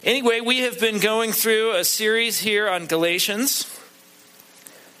Anyway, we have been going through a series here on Galatians,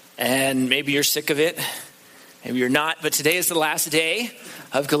 and maybe you're sick of it, maybe you're not, but today is the last day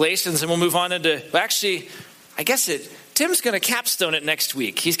of Galatians, and we'll move on into, Tim's going to capstone it next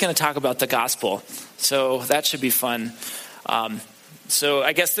week. He's going to talk about the gospel, so that should be fun. So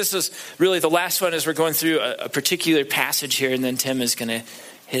I guess this is really the last one as we're going through a particular passage here, and then Tim is going to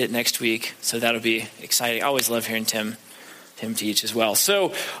hit it next week, so that'll be exciting. I always love hearing Tim teach as well.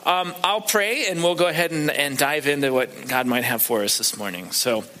 So I'll pray and we'll go ahead and dive into what God might have for us this morning.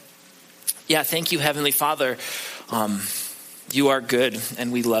 So thank you, Heavenly Father. You are good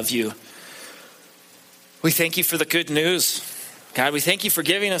and we love you. We thank you for the good news. God, we thank you for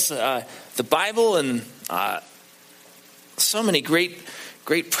giving us the Bible and so many great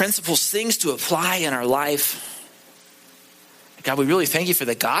principles, things to apply in our life. God, we really thank you for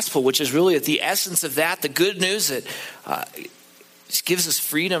the gospel, which is really at the essence of that, the good news that just gives us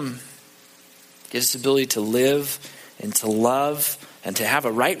freedom, gives us the ability to live and to love and to have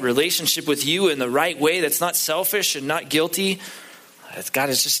a right relationship with you in the right way that's not selfish and not guilty. God,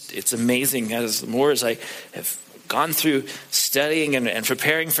 it's amazing. The more as I have gone through studying and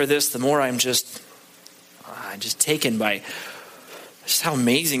preparing for this, the more I'm just taken by just how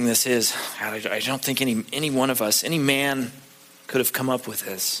amazing this is. God, I don't think any one of us, any man could have come up with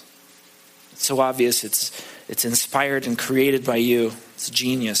this. It's so obvious. It's inspired and created by you. It's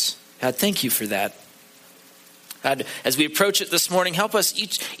genius. God, thank you for that. God, as we approach it this morning, help us,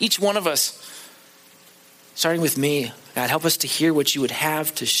 each one of us, starting with me, God, help us to hear what you would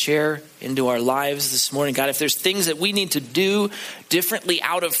have to share into our lives this morning. God, if there's things that we need to do differently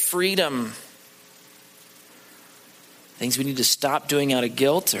out of freedom, things we need to stop doing out of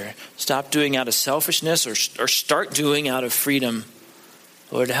guilt or stop doing out of selfishness or start doing out of freedom.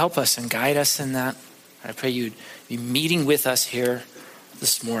 Lord, help us and guide us in that. I pray you'd be meeting with us here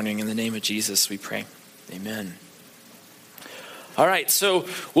this morning. In the name of Jesus, we pray. Amen. All right, so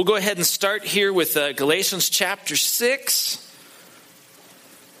we'll go ahead and start here with Galatians chapter 6.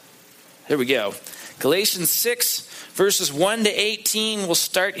 There we go. Galatians 6, verses 1 to 18. We'll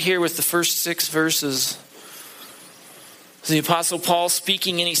start here with the first 6 verses. The Apostle Paul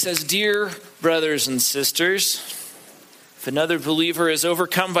speaking, and he says, "Dear brothers and sisters, if another believer is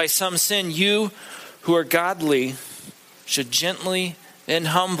overcome by some sin, you who are godly should gently and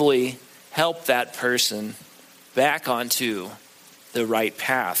humbly help that person back onto the right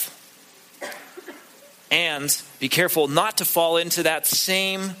path. And be careful not to fall into the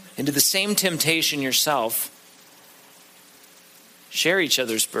same temptation yourself. Share each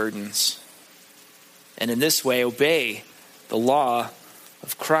other's burdens, and in this way obey the law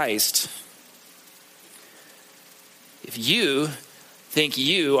of Christ. If you think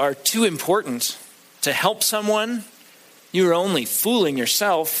you are too important to help someone, you are only fooling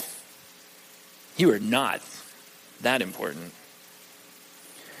yourself. You are not that important.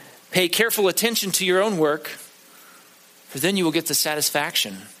 Pay careful attention to your own work, for then you will get the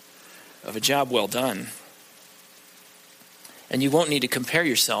satisfaction of a job well done. And you won't need to compare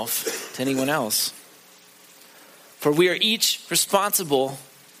yourself to anyone else. For we are each responsible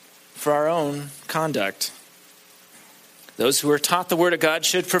for our own conduct. Those who are taught the word of God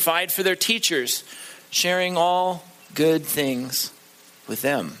should provide for their teachers, sharing all good things with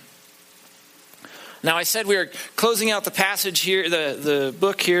them." Now, I said we are closing out the passage here, the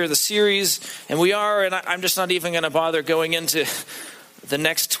book here, the series, and we are, and I'm just not even going to bother going into the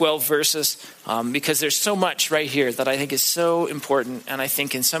next 12 verses because there's so much right here that I think is so important, and I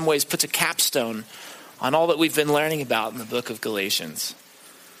think in some ways puts a capstone on all that we've been learning about in the book of Galatians.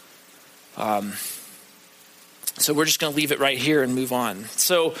 So we're just going to leave it right here and move on.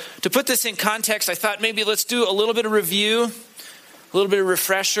 So to put this in context, I thought maybe let's do a little bit of review, a little bit of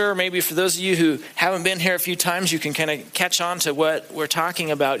refresher. Maybe for those of you who haven't been here a few times, you can kind of catch on to what we're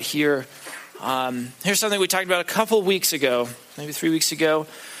talking about here. Here's something we talked about a couple weeks ago, maybe 3 weeks ago.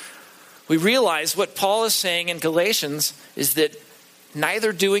 We realized what Paul is saying in Galatians is that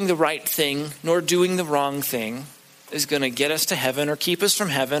neither doing the right thing nor doing the wrong thing is going to get us to heaven or keep us from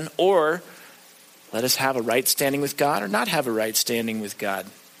heaven or let us have a right standing with God or not have a right standing with God.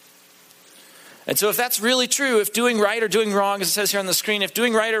 And so if that's really true, if doing right or doing wrong, as it says here on the screen, if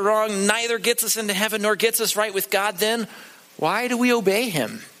doing right or wrong neither gets us into heaven nor gets us right with God, then why do we obey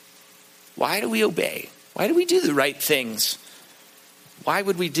him? Why do we obey? Why do we do the right things? Why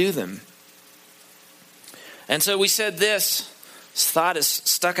would we do them? And so we said this thought has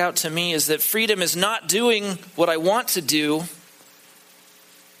stuck out to me, is that freedom is not doing what I want to do.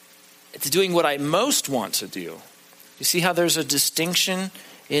 It's doing what I most want to do. You see how there's a distinction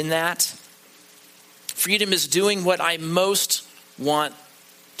in that? Freedom is doing what I most want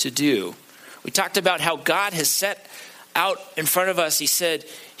to do. We talked about how God has set out in front of us, he said,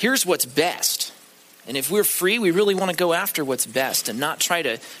 here's what's best. And if we're free, we really want to go after what's best and not try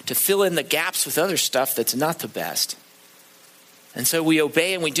to fill in the gaps with other stuff that's not the best. And so we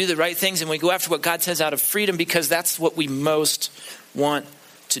obey and we do the right things and we go after what God says out of freedom because that's what we most want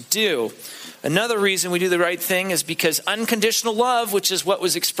to do. Another reason we do the right thing is because unconditional love, which is what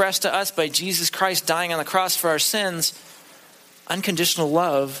was expressed to us by Jesus Christ dying on the cross for our sins, unconditional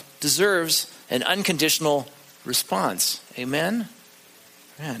love deserves an unconditional response. Amen?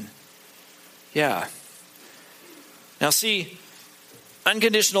 Amen. Yeah. Now see,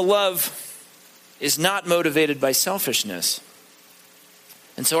 unconditional love is not motivated by selfishness.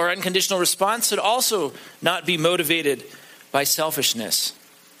 And so our unconditional response should also not be motivated by selfishness.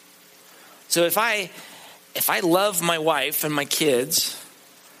 So if I love my wife and my kids,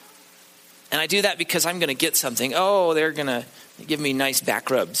 and I do that because I'm going to get something, they're going to give me nice back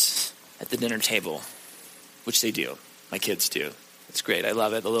rubs at the dinner table, which they do. My kids do. It's great. I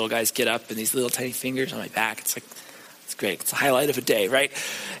love it. The little guys get up and these little tiny fingers on my back. It's great. It's the highlight of a day, right?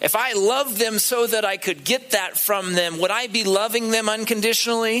 If I love them so that I could get that from them, would I be loving them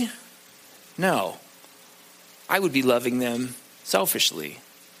unconditionally? No. I would be loving them selfishly.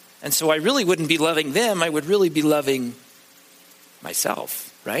 And so I really wouldn't be loving them. I would really be loving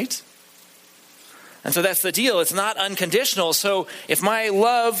myself, right? And so that's the deal. It's not unconditional. So if my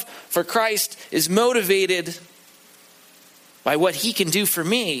love for Christ is motivated by what he can do for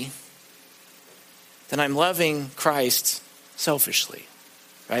me, then I'm loving Christ selfishly,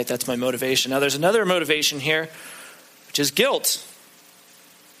 right? That's my motivation. Now there's another motivation here, which is guilt,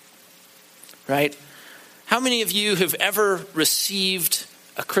 right? How many of you have ever received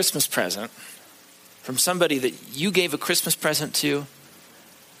a Christmas present from somebody that you gave a Christmas present to,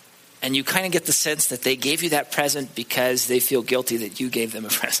 and you kind of get the sense that they gave you that present because they feel guilty that you gave them a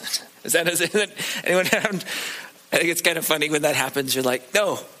present? Is that anyone happened? I think it's kind of funny when that happens. You're like,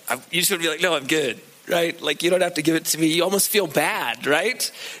 no, you just want to be like, no, I'm good, right? Like you don't have to give it to me. You almost feel bad,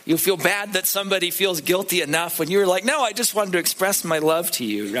 right? You feel bad that somebody feels guilty enough when you're like, no, I just wanted to express my love to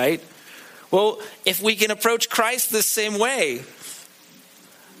you, right? Well, if we can approach Christ the same way,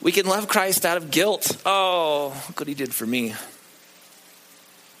 we can love Christ out of guilt. Oh, look what he did for me.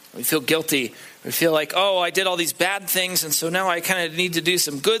 We feel guilty. We feel like, I did all these bad things, and so now I kind of need to do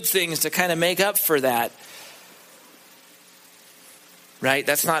some good things to kind of make up for that. Right?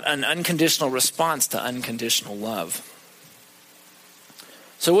 That's not an unconditional response to unconditional love.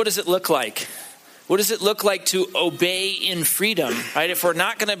 So what does it look like? What does it look like to obey in freedom? Right? If we're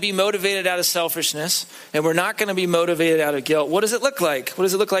not going to be motivated out of selfishness and we're not going to be motivated out of guilt, what does it look like? What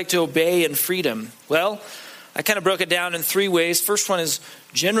does it look like to obey in freedom? Well, I kind of broke it down in 3 ways. First one is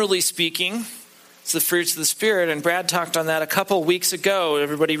generally speaking, it's the fruits of the Spirit. And Brad talked on that a couple weeks ago.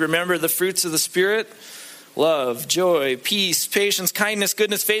 Everybody remember the fruits of the Spirit? Love, joy, peace, patience, kindness,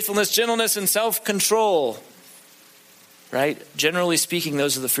 goodness, faithfulness, gentleness, and self-control. Right? Generally speaking,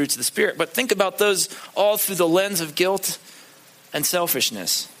 those are the fruits of the Spirit. But think about those all through the lens of guilt and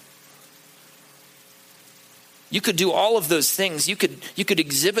selfishness. You could do all of those things. You could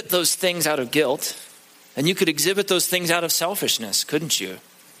exhibit those things out of guilt, and you could exhibit those things out of selfishness, couldn't you?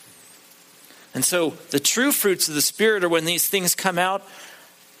 And so the true fruits of the Spirit are when these things come out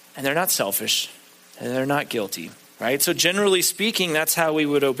and they're not selfish. And they're not guilty, right? So generally speaking, that's how we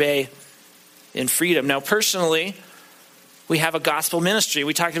would obey in freedom. Now, personally, we have a gospel ministry.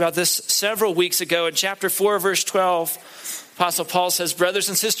 We talked about this several weeks ago. In chapter 4, verse 12, Apostle Paul says, brothers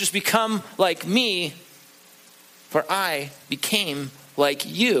and sisters, become like me, for I became like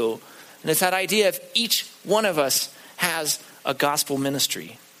you. And it's that idea of each one of us has a gospel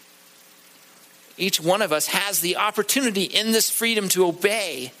ministry. Each one of us has the opportunity in this freedom to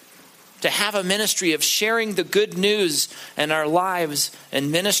obey, to have a ministry of sharing the good news in our lives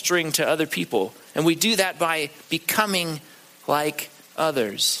and ministering to other people. And we do that by becoming like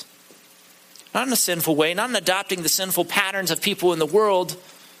others. Not in a sinful way, not in adopting the sinful patterns of people in the world,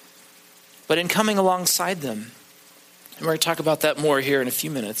 but in coming alongside them. And we're going to talk about that more here in a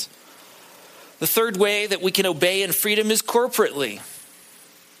few minutes. The third way that we can obey in freedom is corporately.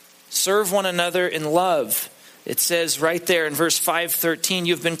 Serve one another in love. It says right there in verse 5:13,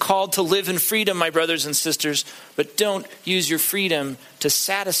 you've been called to live in freedom, my brothers and sisters, but don't use your freedom to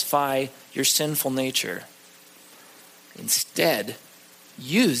satisfy your sinful nature. Instead,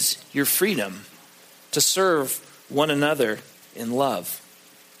 use your freedom to serve one another in love.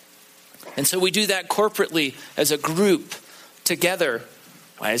 And so we do that corporately as a group together.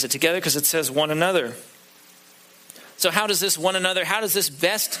 Why is it together? Because it says one another. So how does this one another, how does this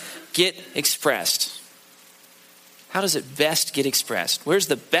best get expressed? How does it best get expressed? Where's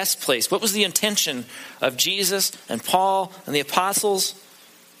the best place? What was the intention of Jesus and Paul and the apostles?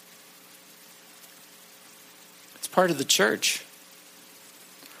 It's part of the church.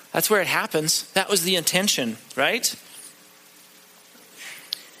 That's where it happens. That was the intention, right?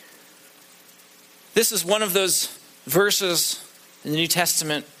 This is one of those verses in the New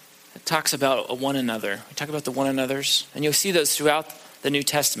Testament that talks about a one another. We talk about the one another's, and you'll see those throughout the New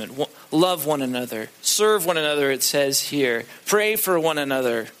Testament. Love one another, serve one another, it says here. Pray for one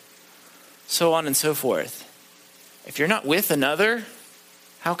another, so on and so forth. If you're not with another,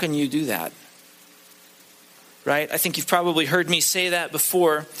 how can you do that? Right? I think you've probably heard me say that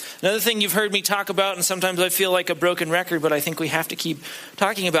before. Another thing you've heard me talk about, and sometimes I feel like a broken record, but I think we have to keep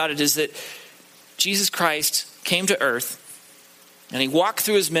talking about it, is that Jesus Christ came to earth, and he walked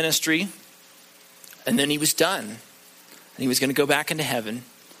through his ministry, and then he was done. And he was going to go back into heaven.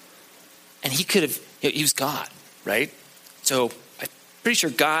 And he was God, right? So I'm pretty sure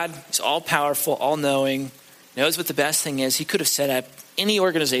God is all-powerful, all-knowing, knows what the best thing is. He could have set up any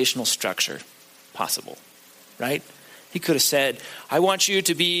organizational structure possible, right? He could have said, I want you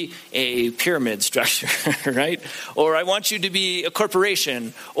to be a pyramid structure, right? Or I want you to be a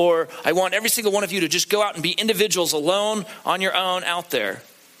corporation. Or I want every single one of you to just go out and be individuals alone, on your own, out there.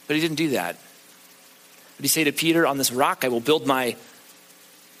 But he didn't do that. Did he say to Peter, on this rock I will build my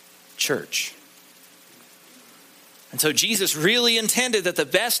church? And so Jesus really intended that the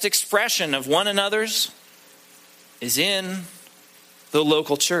best expression of one another's is in the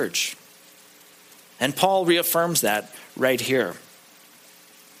local church. And Paul reaffirms that right here.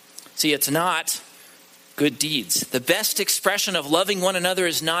 See, it's not good deeds. The best expression of loving one another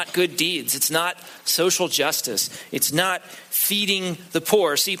is not good deeds. It's not social justice. It's not feeding the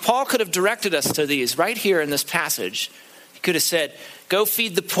poor. See, Paul could have directed us to these right here in this passage. He could have said, go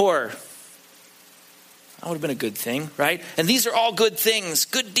feed the poor. That would have been a good thing, right? And these are all good things.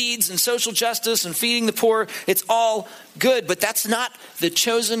 Good deeds and social justice and feeding the poor. It's all good. But that's not the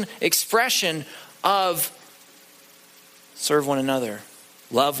chosen expression of serve one another,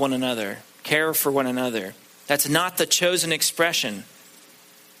 love one another, care for one another. That's not the chosen expression.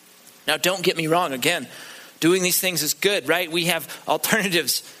 Now, don't get me wrong. Again, doing these things is good, right? We have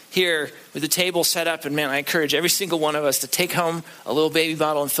alternatives here with the table set up. And man, I encourage every single one of us to take home a little baby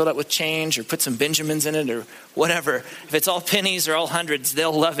bottle and fill it with change or put some Benjamins in it or whatever. If it's all pennies or all hundreds,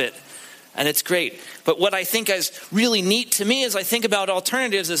 they'll love it. And it's great. But what I think is really neat to me as I think about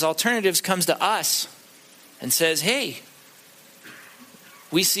alternatives is alternatives comes to us and says, hey,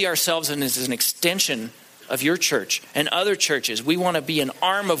 we see ourselves as an extension of your church and other churches. We want to be an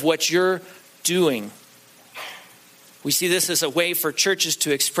arm of what you're doing. We see this as a way for churches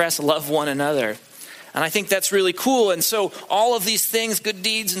to express love one another. And I think that's really cool. And so all of these things, good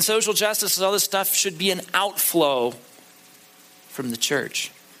deeds and social justice and all this stuff should be an outflow from the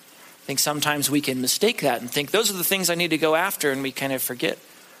church. I think sometimes we can mistake that and think those are the things I need to go after, and we kind of forget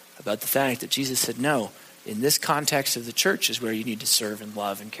about the fact that Jesus said, no, in this context of the church is where you need to serve and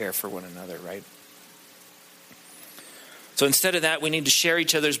love and care for one another, right? So instead of that, we need to share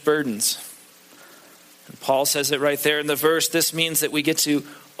each other's burdens. And Paul says it right there in the verse. This means that we get to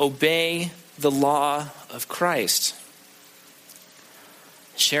obey the law of Christ.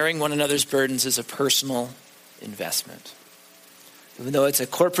 Sharing one another's burdens is a personal investment. Even though it's a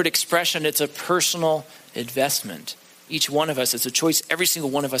corporate expression, it's a personal investment. Each one of us, it's a choice every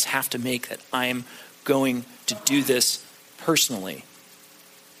single one of us have to make that I'm going to do this personally.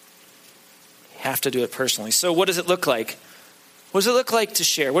 You have to do it personally. So what does it look like? What does it look like to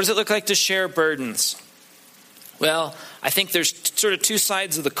share? What does it look like to share burdens? Well, I think there's sort of two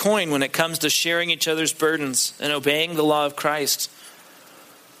sides of the coin when it comes to sharing each other's burdens and obeying the law of Christ.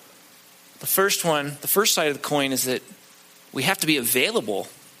 The first side of the coin is that we have to be available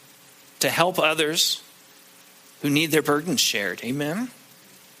to help others who need their burdens shared. Amen?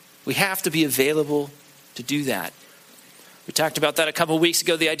 We have to be available to do that. We talked about that a couple of weeks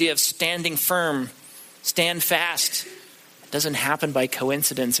ago, the idea of standing firm, stand fast. It doesn't happen by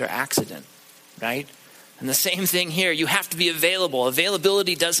coincidence or accident, right? And the same thing here. You have to be available.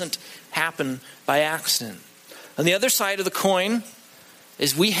 Availability doesn't happen by accident. On the other side of the coin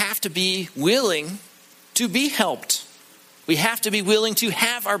is we have to be willing to be helped. We have to be willing to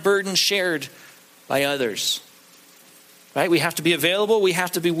have our burden shared by others. Right? We have to be available. We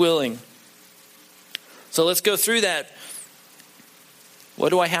have to be willing. So let's go through that. What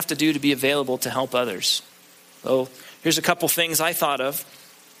do I have to do to be available to help others? Well, here's a couple things I thought of.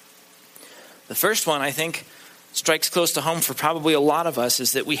 The first one, I think, strikes close to home for probably a lot of us,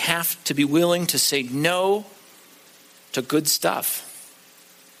 is that we have to be willing to say no to good stuff.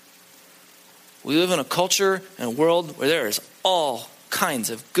 We live in a culture and a world where there is all kinds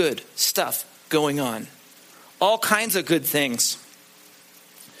of good stuff going on. All kinds of good things.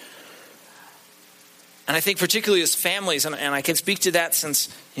 And I think particularly as families, and I can speak to that since,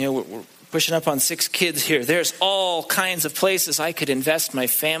 we're pushing up on 6 kids here. There's all kinds of places I could invest my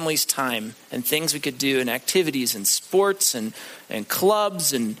family's time and things we could do and activities and sports and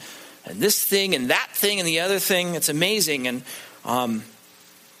clubs and this thing and that thing and the other thing. It's amazing. And I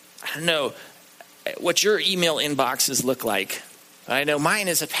don't know what your email inboxes look like. I know mine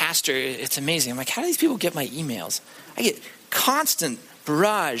as a pastor, it's amazing. I'm like, how do these people get my emails? I get constant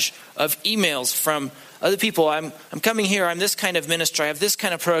barrage of emails from other people. I'm coming here, I'm this kind of ministry, I have this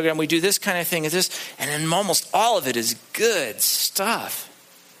kind of program, we do this kind of thing, and then almost all of it is good stuff.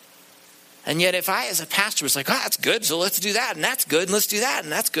 And yet if I as a pastor was like, that's good, so let's do that, and that's good, and let's do that,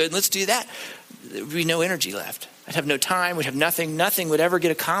 and that's good, and let's do that, there would be no energy left. I'd have no time, we'd have nothing would ever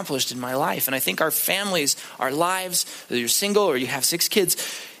get accomplished in my life. And I think our families, our lives, whether you're single or you have 6 kids,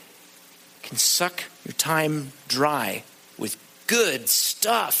 can suck your time dry with good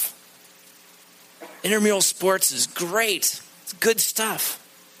stuff. Intramural sports is great. It's good stuff.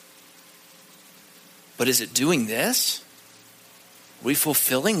 But is it doing this? Are we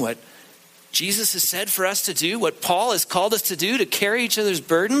fulfilling what Jesus has said for us to do, what Paul has called us to do, to carry each other's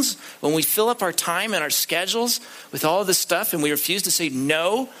burdens when we fill up our time and our schedules with all of this stuff and we refuse to say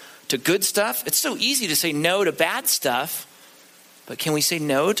no to good stuff? It's so easy to say no to bad stuff, but can we say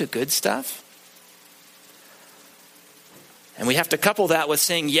no to good stuff? And we have to couple that with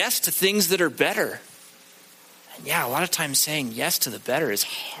saying yes to things that are better. And a lot of times saying yes to the better is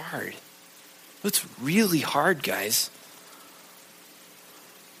hard. It's really hard, guys.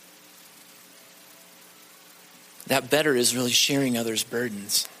 That better is really sharing others'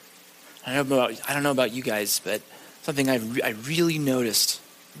 burdens. I don't know about you guys, but something I really noticed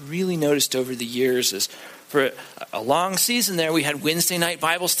over the years is for a long season there, we had Wednesday night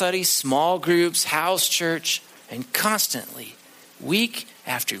Bible study, small groups, house church, and constantly, week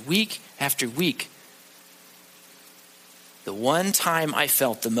after week after week, the one time I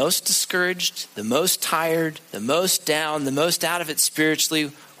felt the most discouraged, the most tired, the most down, the most out of it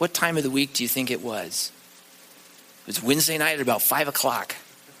spiritually, what time of the week do you think it was? It was Wednesday night at about 5 o'clock.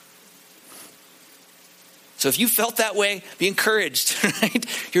 So if you felt that way, be encouraged,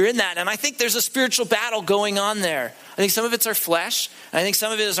 right? You're in that. And I think there's a spiritual battle going on there. I think some of it's our flesh. And I think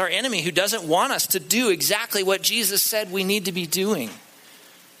some of it is our enemy who doesn't want us to do exactly what Jesus said we need to be doing.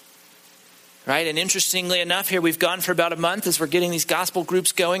 Right? And interestingly enough, here we've gone for about a month as we're getting these gospel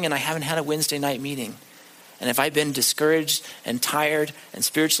groups going, and I haven't had a Wednesday night meeting. And have I been discouraged and tired and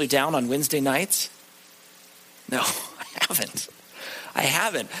spiritually down on Wednesday nights? No, I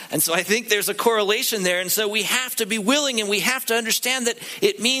haven't. And so I think there's a correlation there. And so we have to be willing and we have to understand that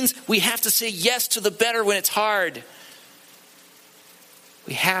it means we have to say yes to the better when it's hard.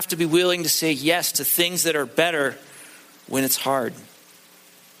 We have to be willing to say yes to things that are better when it's hard.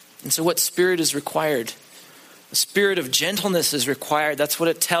 And so what spirit is required? A spirit of gentleness is required. That's what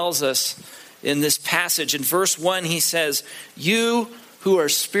it tells us in this passage. In verse 1, he says, "You who are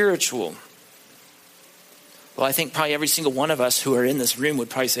spiritual." Well, I think probably every single one of us who are in this room would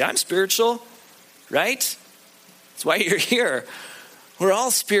probably say, I'm spiritual, right? That's why you're here. We're all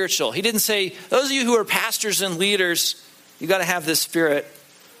spiritual. He didn't say, those of you who are pastors and leaders, you got to have this spirit.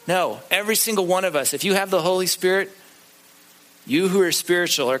 No, every single one of us, if you have the Holy Spirit, you who are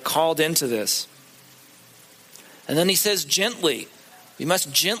spiritual are called into this. And then he says gently. We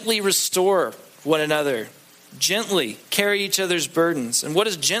must gently restore one another. Gently carry each other's burdens. And what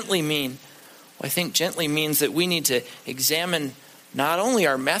does gently mean? I think gently means that we need to examine not only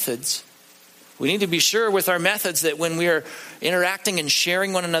our methods, we need to be sure with our methods that when we are interacting and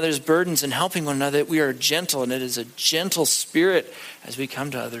sharing one another's burdens and helping one another, that we are gentle, and it is a gentle spirit as we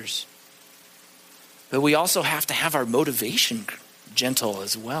come to others. But we also have to have our motivation gentle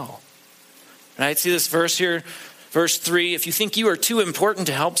as well. And I see this verse here, verse 3, if you think you are too important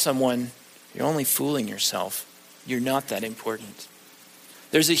to help someone, you're only fooling yourself. You're not that important.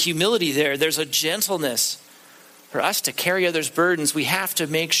 There's a humility there. There's a gentleness. For us to carry others' burdens, we have to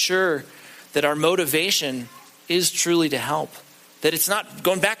make sure that our motivation is truly to help. That it's not,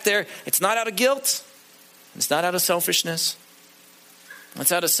 going back there, it's not out of guilt. It's not out of selfishness.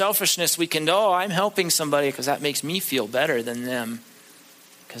 It's out of selfishness we can, I'm helping somebody because that makes me feel better than them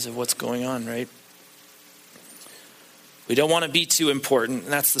because of what's going on, right? We don't want to be too important,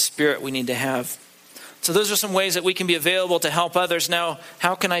 and that's the spirit we need to have. So those are some ways that we can be available to help others. Now,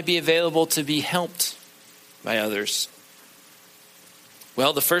 how can I be available to be helped by others?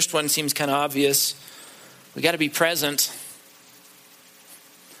 Well, the first one seems kind of obvious. We got to be present.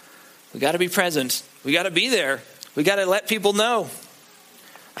 We got to be present. We got to be there. We got to let people know.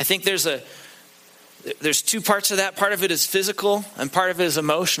 I think there's two parts of that. Part of it is physical and part of it is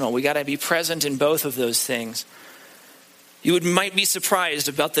emotional. We got to be present in both of those things. You might be surprised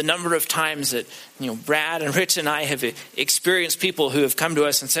about the number of times that Brad and Rich and I have experienced people who have come to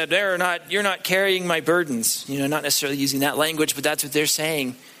us and said, "You're not carrying my burdens." Not necessarily using that language, but that's what they're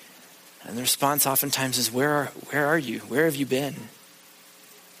saying. And the response oftentimes is, "Where are you? Where have you been?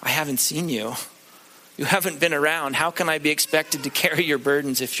 I haven't seen you. You haven't been around. How can I be expected to carry your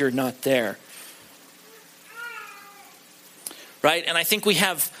burdens if you're not there?" Right? And I think we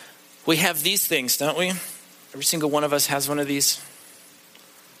have these things, don't we? Every single one of us has one of these,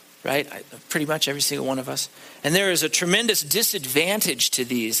 right? Pretty much every single one of us. And there is a tremendous disadvantage to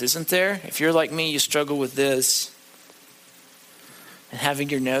these, isn't there? If you're like me, you struggle with this and having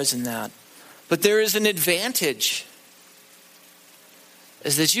your nose in that. But there is an advantage,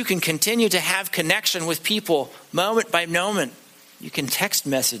 is that you can continue to have connection with people moment by moment. You can text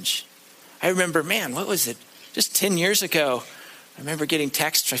message. I remember, what was it? Just 10 years ago, I remember getting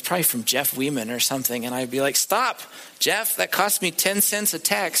texts, probably from Jeff Weeman or something, and I'd be like, "Stop, Jeff, that cost me 10 cents a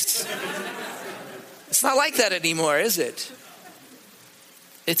text." It's not like that anymore, is it?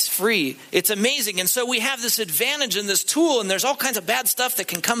 It's free. It's amazing. And so we have this advantage in this tool, and there's all kinds of bad stuff that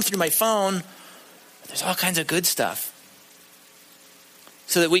can come through my phone. There's all kinds of good stuff.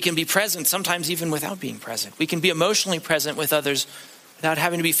 So that we can be present, sometimes even without being present. We can be emotionally present with others without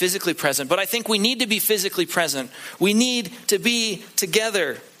having to be physically present. But I think we need to be physically present. We need to be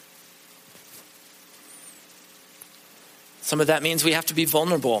together. Some of that means we have to be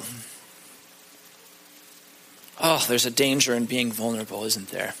vulnerable. Oh, there's a danger in being vulnerable, isn't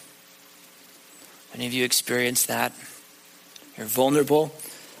there? Any of you experienced that? You're vulnerable.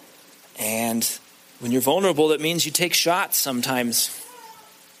 And when you're vulnerable, that means you take shots sometimes.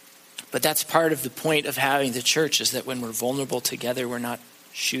 But that's part of the point of having the church, is that when we're vulnerable together, we're not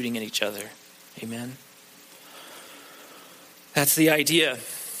shooting at each other. Amen? That's the idea.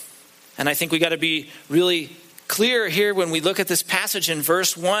 And I think we got to be really clear here when we look at this passage in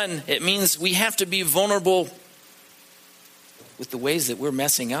verse 1. It means we have to be vulnerable with the ways that we're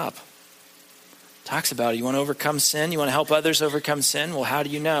messing up. It talks about, you want to overcome sin? You want to help others overcome sin? Well, how do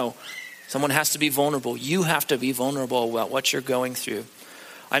you know? Someone has to be vulnerable. You have to be vulnerable about what you're going through.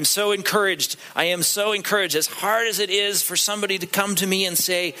 I'm so encouraged. I am so encouraged, as hard as it is for somebody to come to me and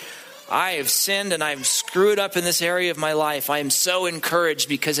say, "I have sinned and I've screwed up in this area of my life." I am so encouraged,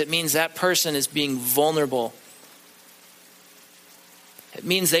 because it means that person is being vulnerable. It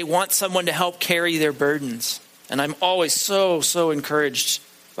means they want someone to help carry their burdens. And I'm always so encouraged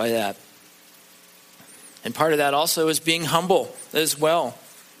by that. And part of that also is being humble as well.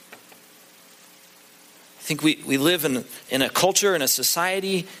 I think we live in a culture, in a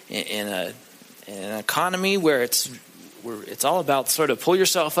society, in an economy where it's all about sort of pull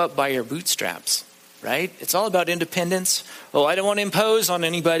yourself up by your bootstraps, right? It's all about independence. Oh, I don't want to impose on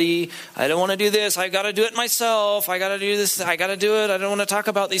anybody. I don't want to do this. I got to do it myself. I got to do this. I got to do it. I don't want to talk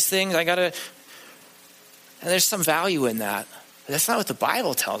about these things. And there's some value in that. But that's not what the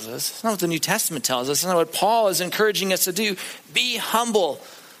Bible tells us. It's not what the New Testament tells us. It's not what Paul is encouraging us to do. Be humble.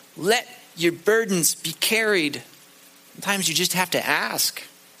 Let your burdens be carried. Sometimes you just have to ask.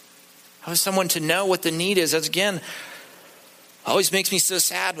 How is someone to know what the need is? As again, always makes me so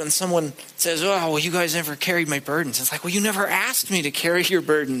sad when someone says, "Oh, well, you guys never carried my burdens." It's like, well, you never asked me to carry your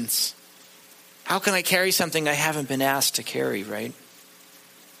burdens. How can I carry something I haven't been asked to carry, right?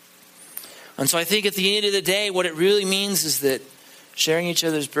 And so I think at the end of the day, what it really means is that sharing each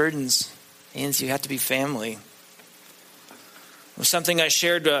other's burdens means you have to be family. It was something I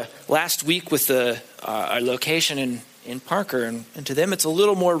shared last week with our location in Parker. And to them, it's a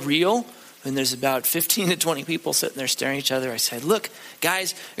little more real when there's about 15 to 20 people sitting there staring at each other. I said, "Look,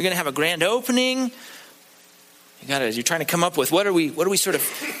 guys, you're going to have a grand opening. You're trying to come up with what are we sort of,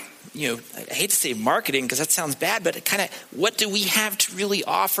 I hate to say marketing because that sounds bad, but what do we have to really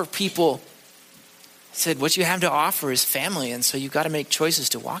offer people?" I said, what you have to offer is family. And so you've got to make choices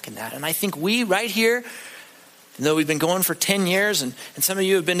to walk in that. And I think we right here, even though we've been going for 10 years, and some of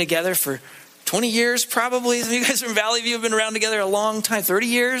you have been together for 20 years probably. Some of you guys from Valley View have been around together a long time, 30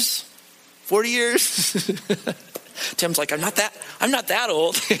 years, 40 years. Tim's like, I'm not that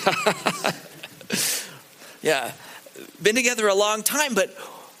old. Yeah, been together a long time, but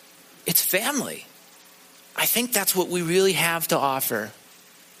it's family. I think that's what we really have to offer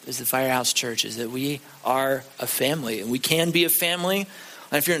as the Firehouse Church, is that we are a family, and we can be a family.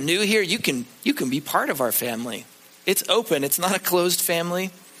 And if you're new here, you can be part of our family. It's open. It's not a closed family.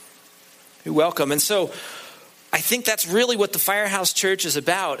 You're welcome. And so I think that's really what the Firehouse Church is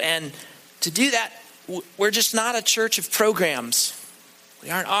about. And to do that, we're just not a church of programs. We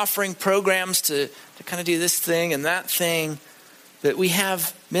aren't offering programs to kind of do this thing and that thing. But we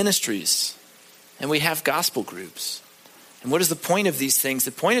have ministries and we have gospel groups. And what is the point of these things?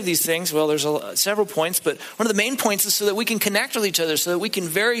 The point of these things, well, there's several points, but one of the main points is so that we can connect with each other, so that we can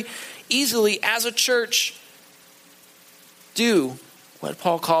very easily, as a church, do what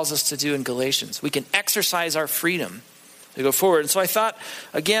Paul calls us to do in Galatians. We can exercise our freedom to go forward. And so I thought,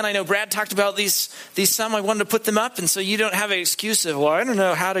 again, I know Brad talked about these some. I wanted to put them up, and so you don't have an excuse of, well, I don't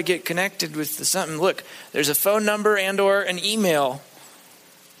know how to get connected with something. Look, there's a phone number and or an email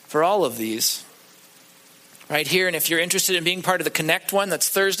for all of these right here. And if you're interested in being part of the Connect one, that's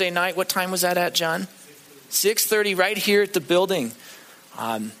Thursday night. What time was that at, John? 6:30 right here at the building.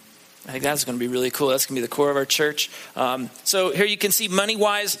 I think that's going to be really cool. That's going to be the core of our church. So here you can see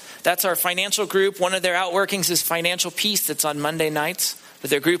money-wise, that's our financial group. One of their outworkings is Financial Peace that's on Monday nights. But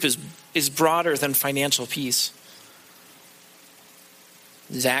their group is broader than Financial Peace.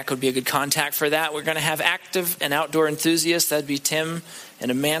 Zach would be a good contact for that. We're going to have active and outdoor enthusiasts. That'd be Tim and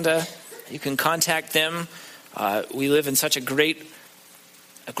Amanda. You can contact them. We live in such a great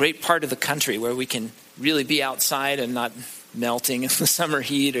part of the country where we can really be outside and not melting in the summer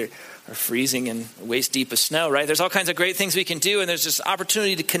heat or freezing in waist deep of snow, right? There's all kinds of great things we can do, and there's this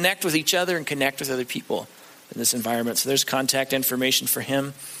opportunity to connect with each other and connect with other people in this environment. So there's contact information for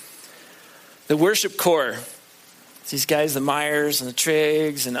him. The worship corps, it's these guys, the Myers and the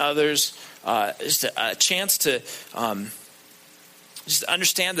Triggs and others, just a chance to just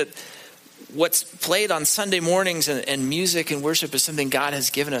understand that what's played on Sunday mornings and music and worship is something God has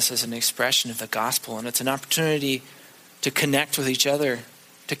given us as an expression of the gospel, and it's an opportunity to connect with each other,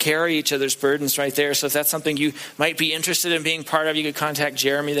 to carry each other's burdens right there. So if that's something you might be interested in being part of, you could contact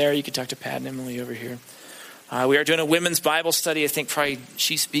Jeremy there. You could talk to Pat and Emily over here. We are doing a women's Bible study. I think probably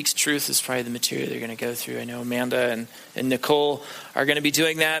She Speaks Truth is probably the material they're going to go through. I know Amanda and Nicole are going to be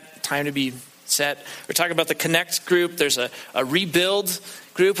doing that. Time to be set. We're talking about the Connect group. There's a rebuild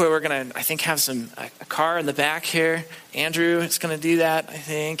group where we're going to, I think, have a car in the back here. Andrew is going to do that, I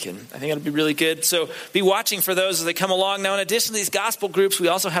think, and I think it'll be really good. So be watching for those as they come along. Now, in addition to these gospel groups, we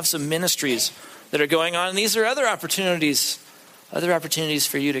also have some ministries that are going on, and these are other opportunities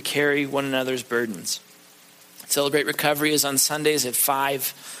for you to carry one another's burdens. Celebrate Recovery is on Sundays at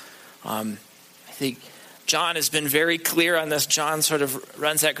 5. I think John has been very clear on this. John sort of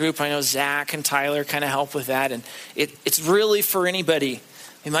runs that group. I know Zach and Tyler kind of help with that, and it's really for anybody.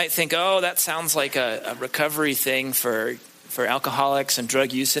 You might think, oh, that sounds like a recovery thing for alcoholics and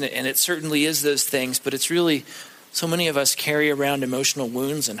drug use, and it certainly is those things, but it's really, so many of us carry around emotional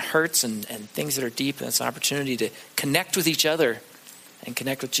wounds and hurts and things that are deep, and it's an opportunity to connect with each other and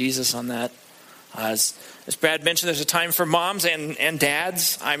connect with Jesus on that. As Brad mentioned, there's a time for moms and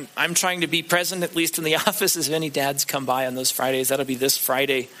dads. I'm trying to be present, at least in the office, as many dads come by on those Fridays. That'll be this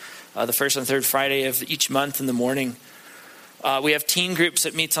Friday, the first and third Friday of each month in the morning. We have teen groups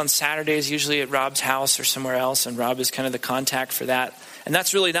that meets on Saturdays, usually at Rob's house or somewhere else, and Rob is kind of the contact for that. And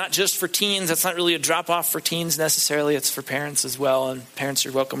that's really not just for teens. That's not really a drop-off for teens necessarily. It's for parents as well, and parents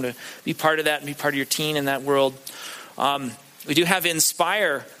are welcome to be part of that and be part of your teen in that world. We do have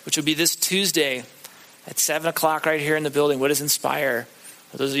Inspire, which will be this Tuesday at 7 o'clock right here in the building. What is Inspire?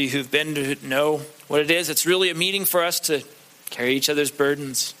 For those of you who've been to know what it is, it's really a meeting for us to carry each other's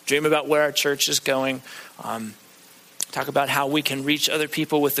burdens, dream about where our church is going, talk about how we can reach other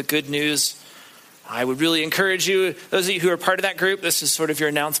people with the good news. I would really encourage you, those of you who are part of that group, this is sort of your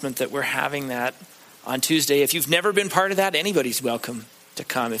announcement that we're having that on Tuesday. If you've never been part of that, anybody's welcome to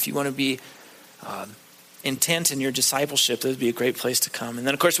come. If you want to be intent in your discipleship, that would be a great place to come. And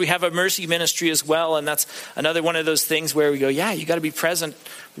then, of course, we have a mercy ministry as well, and that's another one of those things where we go, yeah, you got to be present.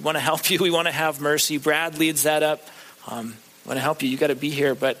 We want to help you. We want to have mercy. Brad leads that up. We want to help you. You got to be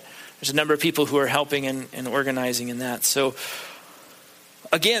here, but there's a number of people who are helping and organizing in that. So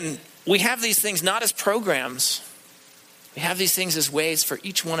again, we have these things not as programs. We have these things as ways for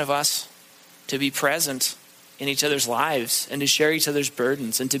each one of us to be present in each other's lives and to share each other's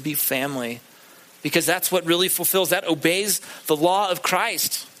burdens and to be family, because that's what really fulfills, that obeys the law of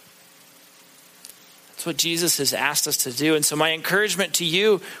Christ. That's what Jesus has asked us to do. And so my encouragement to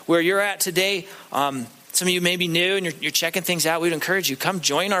you where you're at today, some of you may be new and you're checking things out. We'd encourage you, come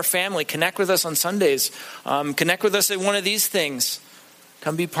join our family. Connect with us on Sundays. Connect with us at one of these things.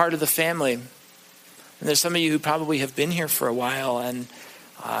 Come be part of the family. And there's some of you who probably have been here for a while, and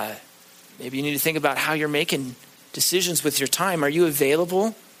maybe you need to think about how you're making decisions with your time. Are you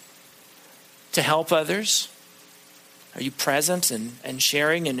available to help others? Are you present and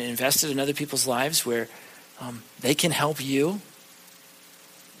sharing and invested in other people's lives where they can help you.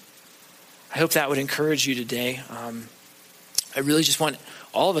 I hope that would encourage you today. I really just want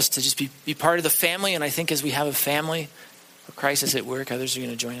all of us to just be part of the family. And I think as we have a family where Christ is at work, others are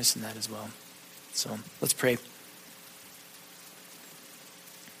going to join us in that as well. So let's pray.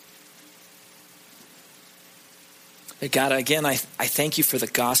 But God, again, I thank you for the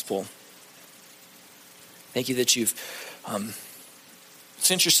gospel. Thank you that you've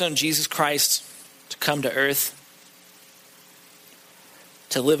sent your son, Jesus Christ, to come to earth,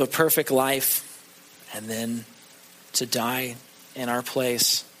 to live a perfect life, and then to die in our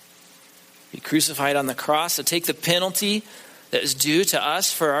place. Be crucified on the cross, to take the penalty that is due to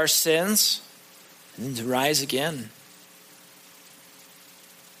us for our sins, and then to rise again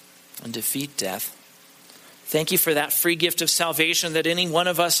and defeat death. Thank you for that free gift of salvation, that any one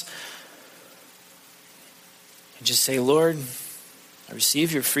of us can just say, Lord, I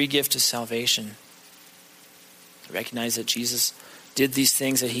receive your free gift of salvation. I recognize that Jesus did these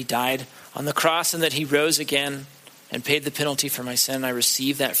things, that he died on the cross and that he rose again and paid the penalty for my sin. I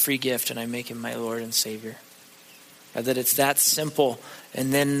receive that free gift and I make him my Lord and Savior. God, that it's that simple.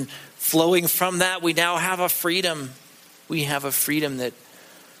 And then flowing from that, we now have a freedom. We have a freedom that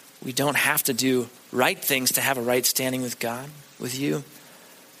we don't have to do right things to have a right standing with God, with you.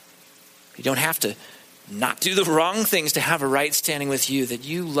 We don't have to not do the wrong things to have a right standing with you, that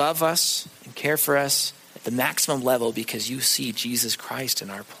you love us and care for us at the maximum level because you see Jesus Christ in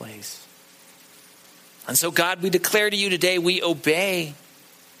our place. And so, God, we declare to you today, we obey.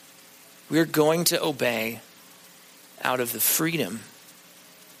 We're going to obey out of the freedom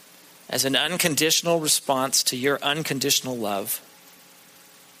as an unconditional response to your unconditional love.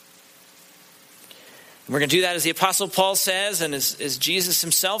 And we're going to do that as the Apostle Paul says, and as Jesus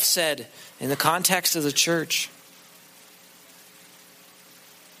himself said in the context of the church.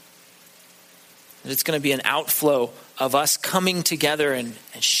 That it's going to be an outflow of us coming together and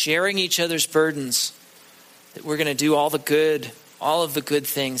sharing each other's burdens. That we're going to do all of the good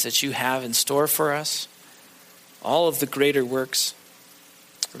things that you have in store for us. All of the greater works.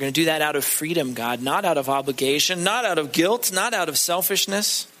 We're going to do that out of freedom, God, not out of obligation, not out of guilt, not out of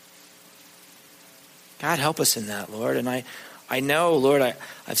selfishness. God, help us in that, Lord. And I know, Lord,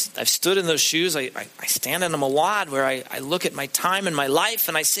 I've stood in those shoes. I stand in them a lot, where I look at my time and my life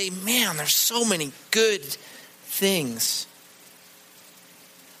and I say, man, there's so many good things.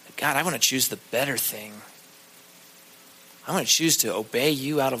 But God, I want to choose the better thing. I want to choose to obey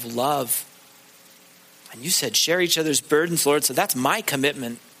you out of love. And you said share each other's burdens, Lord, so that's my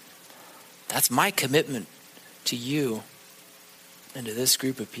commitment. That's my commitment to you and to this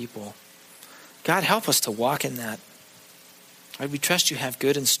group of people. God, help us to walk in that. Lord, we trust you have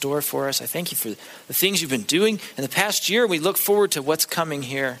good in store for us. I thank you for the things you've been doing in the past year. We look forward to what's coming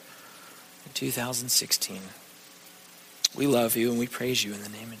here in 2016. We love you and we praise you in the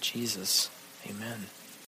name of Jesus. Amen.